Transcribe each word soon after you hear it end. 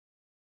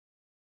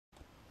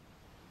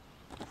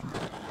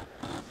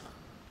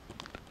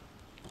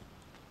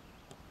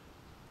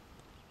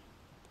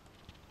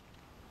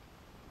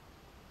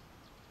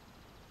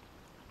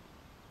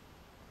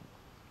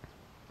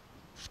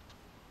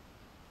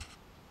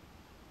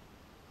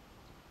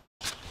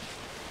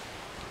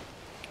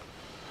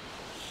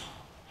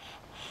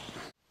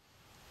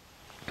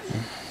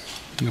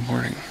Good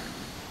morning.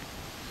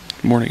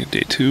 Good morning of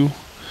day 2. I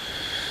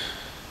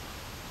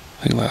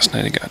think last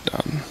night I got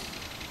down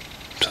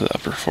to the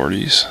upper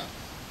 40s.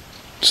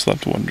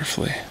 Slept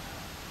wonderfully.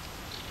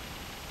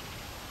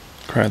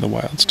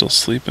 CryOTheWild still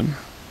sleeping.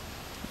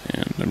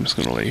 And I'm just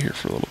going to lay here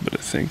for a little bit,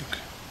 I think.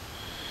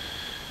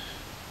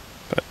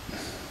 But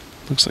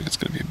looks like it's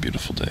going to be a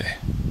beautiful day.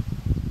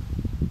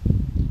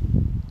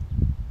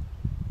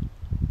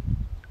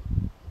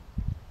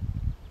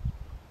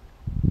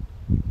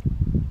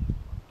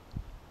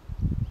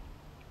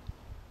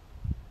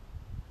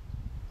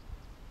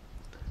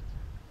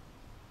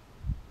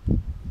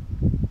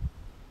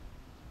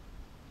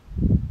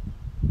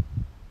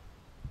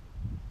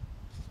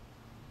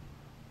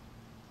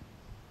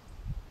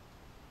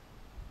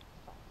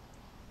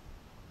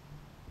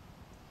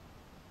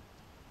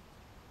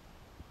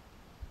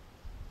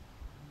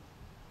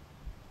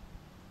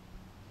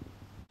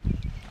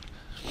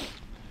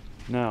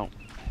 Now,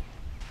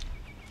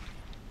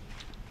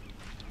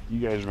 you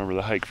guys remember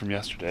the hike from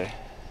yesterday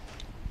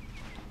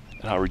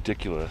and how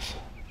ridiculous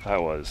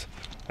that was.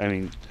 I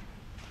mean,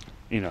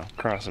 you know,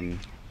 crossing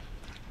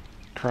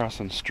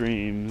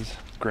streams,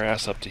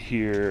 grass up to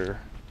here,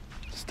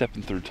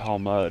 stepping through tall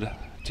mud,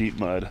 deep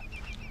mud,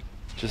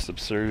 just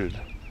absurd.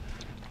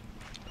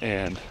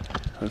 And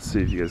let's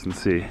see if you guys can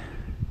see.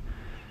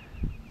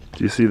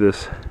 Do you see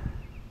this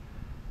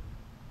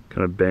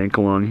kind of bank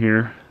along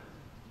here?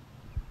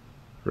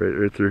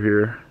 Right through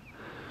here.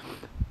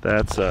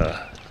 That's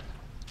where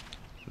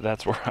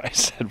I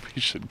said we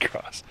should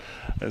cross.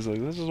 I was like,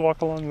 let's just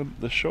walk along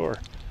the shore.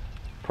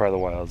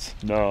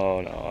 CryOTheWilds. No,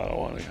 I don't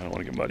want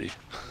to get muddy.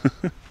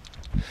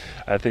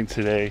 I think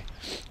today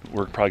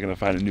we're probably gonna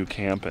find a new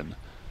camp and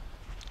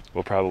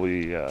we'll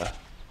probably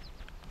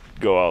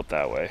go out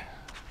that way.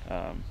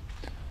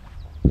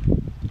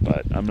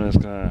 But I'm just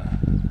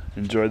gonna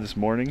enjoy this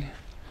morning.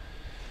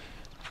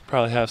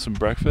 Probably have some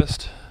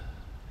breakfast.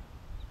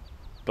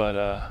 But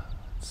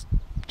it's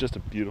just a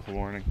beautiful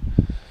morning.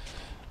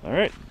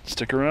 Alright,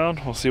 stick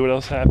around. We'll see what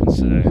else happens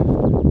today.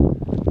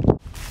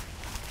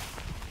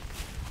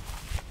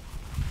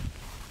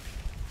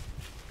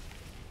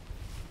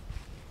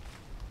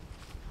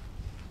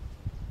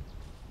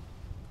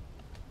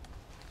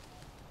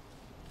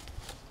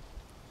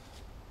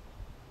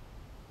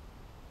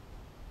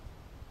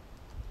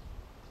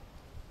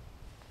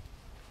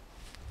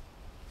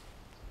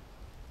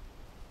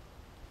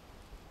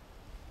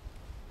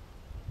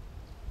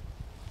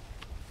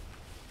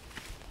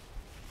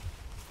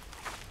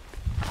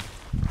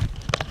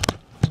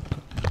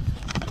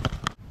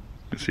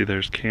 See,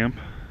 there's camp.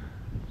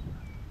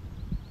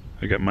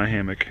 I got my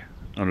hammock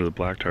under the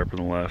black tarp on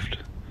the left.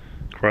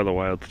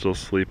 CryOTheWild's still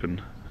sleeping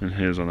in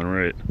his on the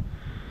right.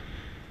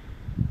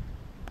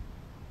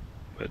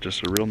 But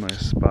just a real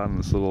nice spot on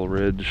this little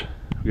ridge.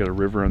 We got a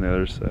river on the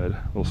other side,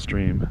 a little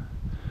stream.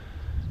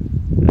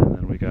 And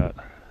then we got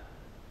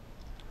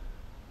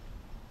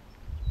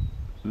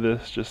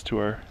this just to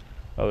our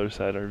other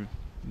side, our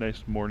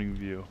nice morning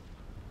view.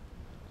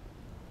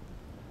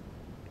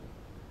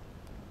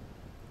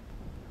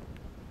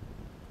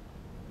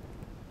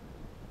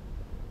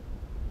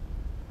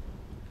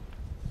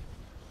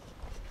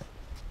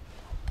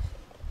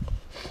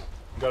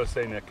 Gotta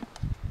say, Nick,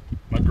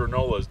 my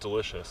granola is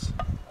delicious.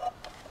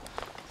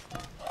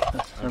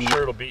 I'm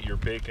sure it'll beat your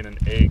bacon and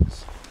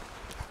eggs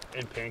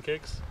and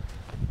pancakes.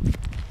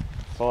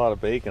 It's a lot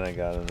of bacon I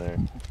got in there.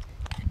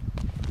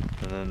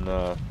 And then,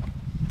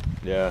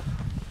 yeah, I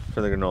think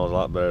the granola's a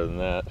lot better than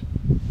that.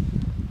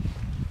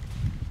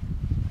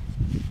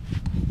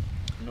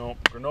 No,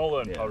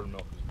 granola and powdered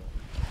milk is better.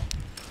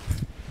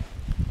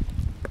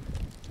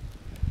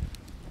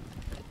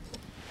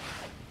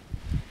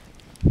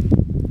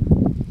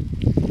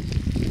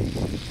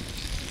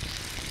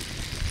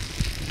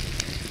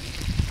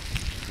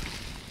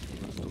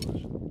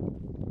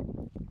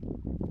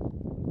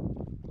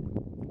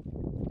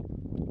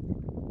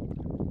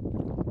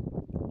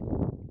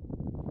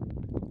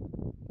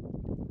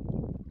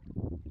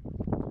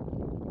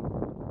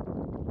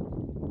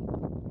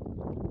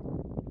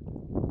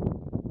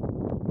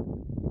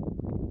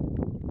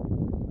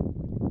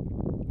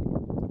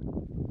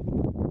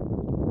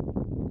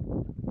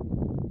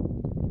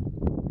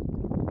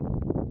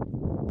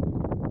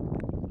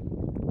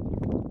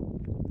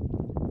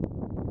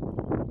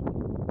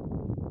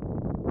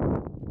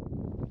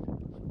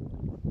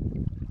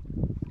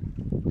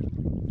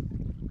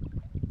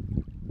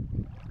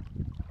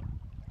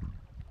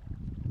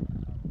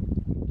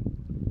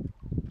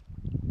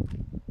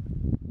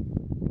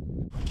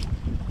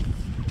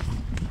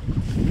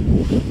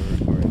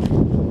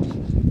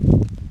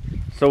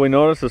 So we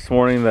noticed this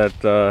morning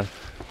that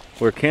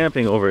we're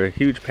camping over a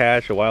huge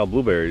patch of wild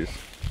blueberries,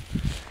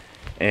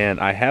 and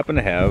I happen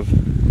to have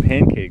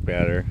pancake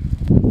batter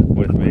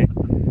with me,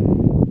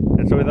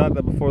 and so we thought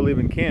that before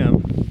leaving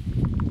camp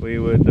we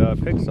would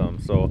pick some.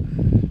 So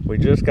we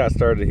just got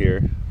started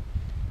here.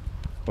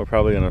 We're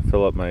probably gonna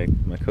fill up my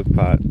cook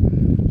pot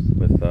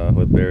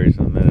with berries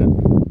in a minute,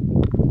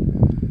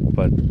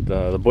 but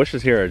the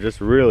bushes here are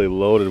just really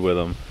loaded with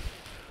them.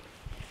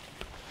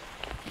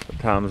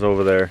 Tom's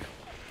over there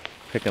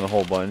picking a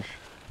whole bunch.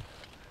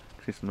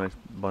 See some nice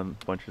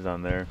bunches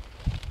on there.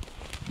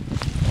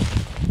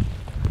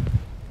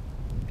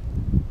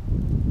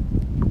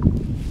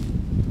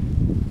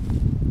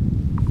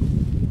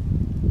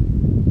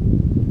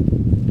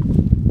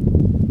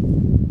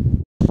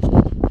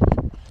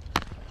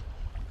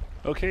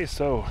 Okay,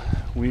 so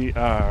we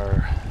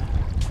are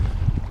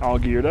all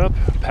geared up,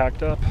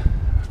 packed up,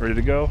 ready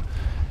to go,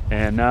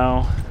 and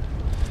now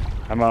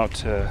I'm out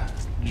to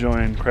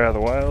join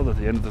CryOTheWild at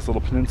the end of this little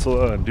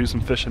peninsula and do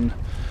some fishing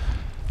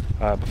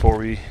before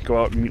we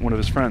go out and meet one of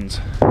his friends.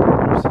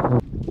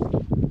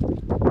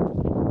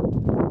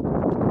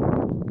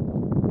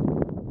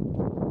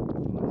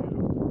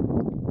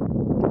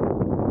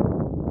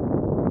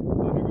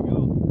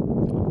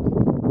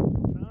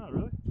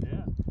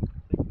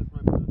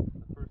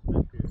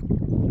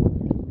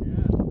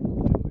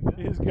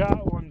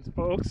 Got one,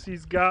 folks.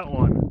 He's got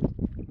one.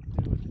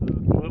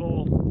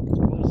 Little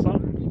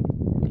something.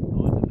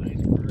 Oh, it's a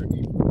nice perch.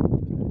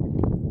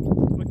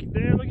 Looky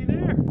there, looky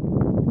there.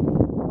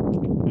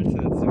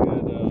 That's a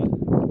good,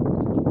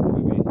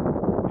 maybe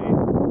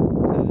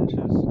 8-10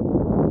 inches.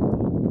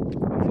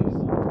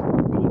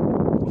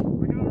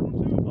 We got one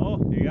too. Oh,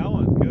 you got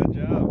one. Good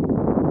job.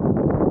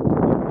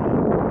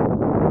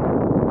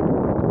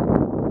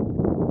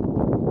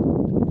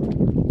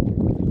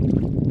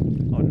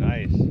 Oh,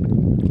 nice.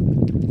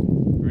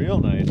 Real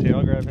nice. Hey,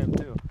 I'll grab him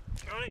too.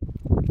 Johnny.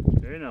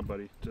 Hey now,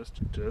 buddy.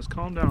 Just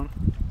calm down.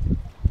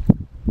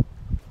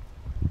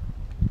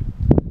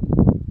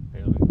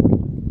 Hey,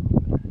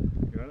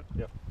 You got it?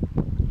 Yep.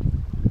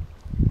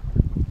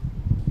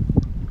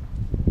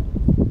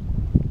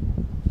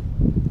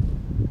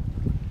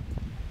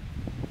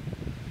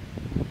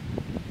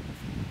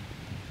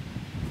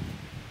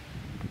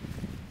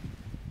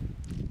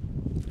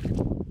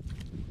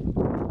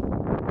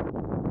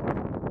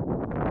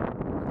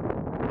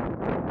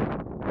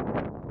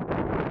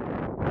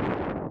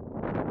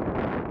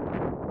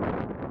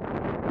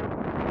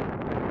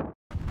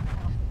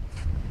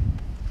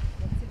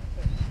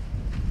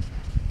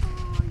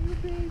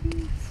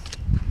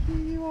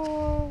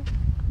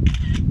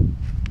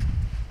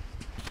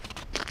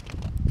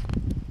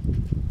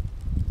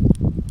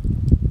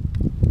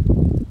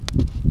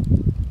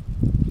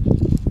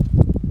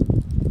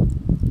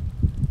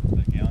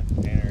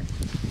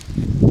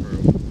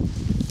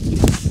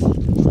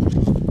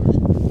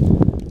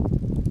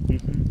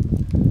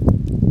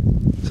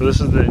 So this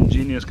is the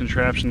ingenious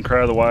contraption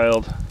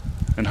CryOTheWild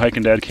and Hike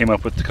and Dad came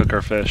up with to cook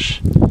our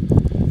fish.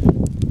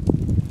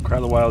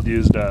 CryOTheWild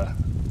used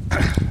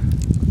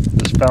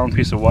this found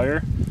piece of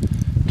wire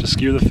to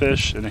skewer the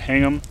fish and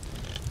hang them,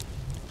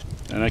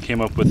 and I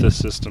came up with this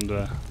system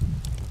to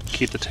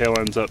keep the tail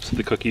ends up so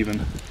they cook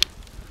even.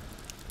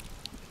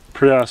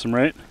 Pretty awesome,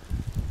 right?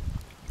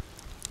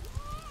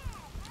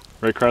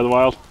 Right,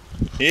 CryOTheWild?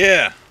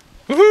 Yeah.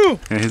 Woohoo!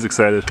 Yeah, he's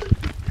excited.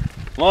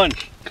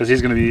 Lunch. Because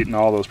he's going to be eating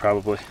all those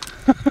probably.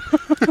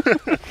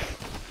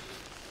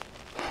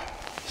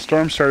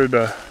 Storm started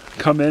to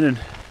come in and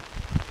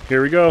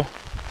here we go.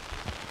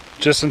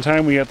 Just in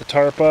time we got the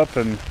tarp up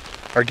and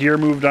our gear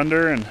moved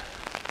under and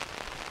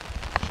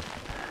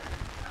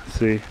let's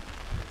see.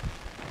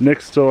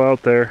 Nick's still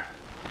out there.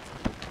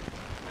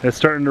 It's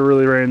starting to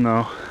really rain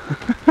though.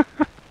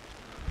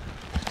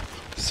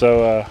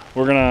 So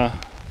we're gonna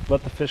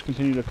let the fish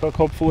continue to cook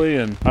hopefully,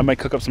 and I might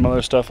cook up some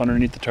other stuff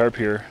underneath the tarp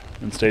here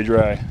and stay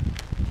dry.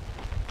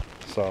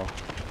 So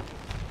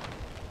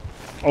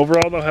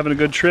overall though, having a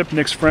good trip.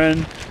 Nick's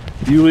friend,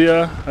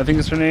 Yulia, I think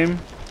is her name,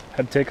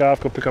 had to take off,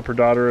 go pick up her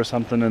daughter or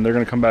something, and they're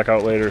gonna come back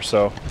out later.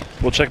 So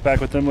we'll check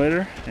back with them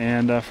later.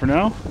 And for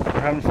now,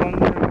 we're having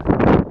fun. Here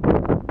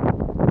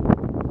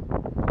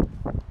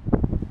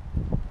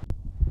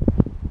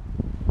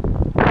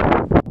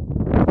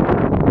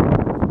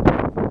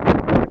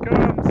it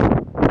comes.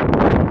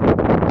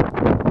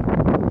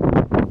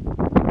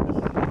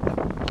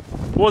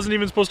 It wasn't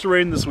even supposed to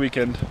rain this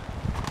weekend.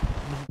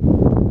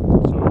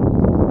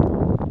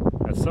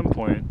 At some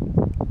point,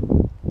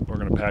 we're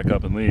gonna pack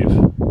up and leave.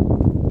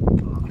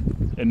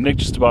 And Nick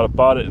just about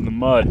bought it in the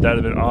mud.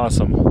 That'd have been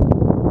awesome.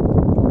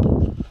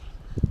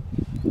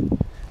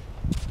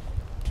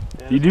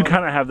 Yeah, you do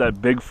kind of have that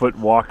Bigfoot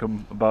walk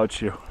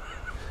about you.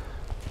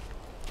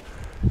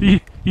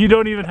 You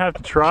don't even have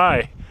to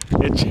try.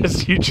 You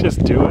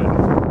just do it.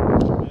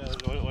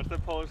 Yeah, what's the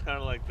pose kind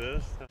of like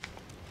this?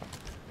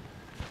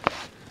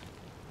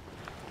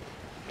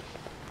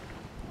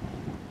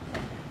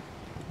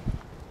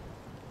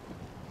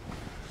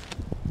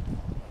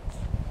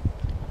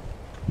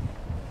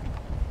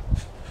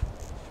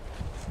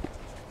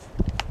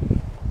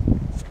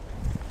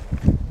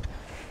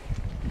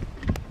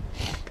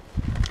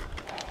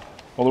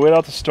 Well, to wait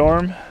out the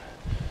storm,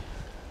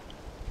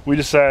 we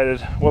decided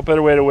what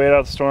better way to wait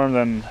out the storm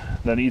than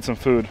eat some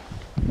food.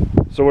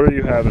 So what are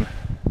you having?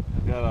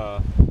 I've got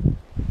a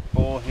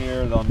bowl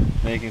here that I'm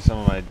making some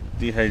of my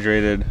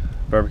dehydrated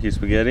barbecue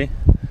spaghetti.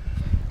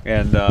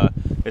 And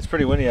it's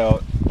pretty windy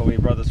out, but we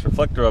brought this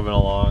reflector oven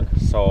along,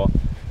 so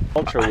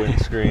ultra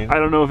windscreen. I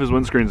don't know if his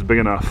windscreen's big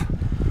enough.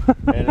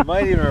 And it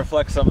might even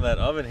reflect some of that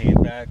oven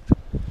heat back.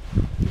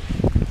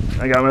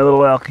 I got my little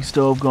alky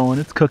stove going.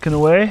 It's cooking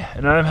away,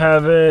 and I'm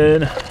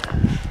having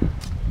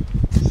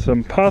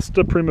some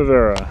pasta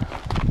primavera.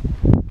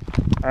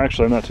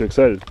 Actually, I'm not too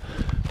excited,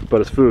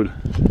 but it's food.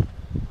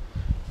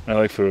 I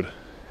like food.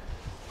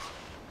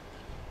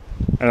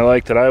 And I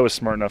like that I was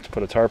smart enough to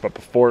put a tarp up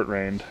before it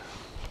rained.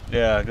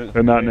 Yeah, good.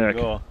 And not Way to Nick.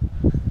 go.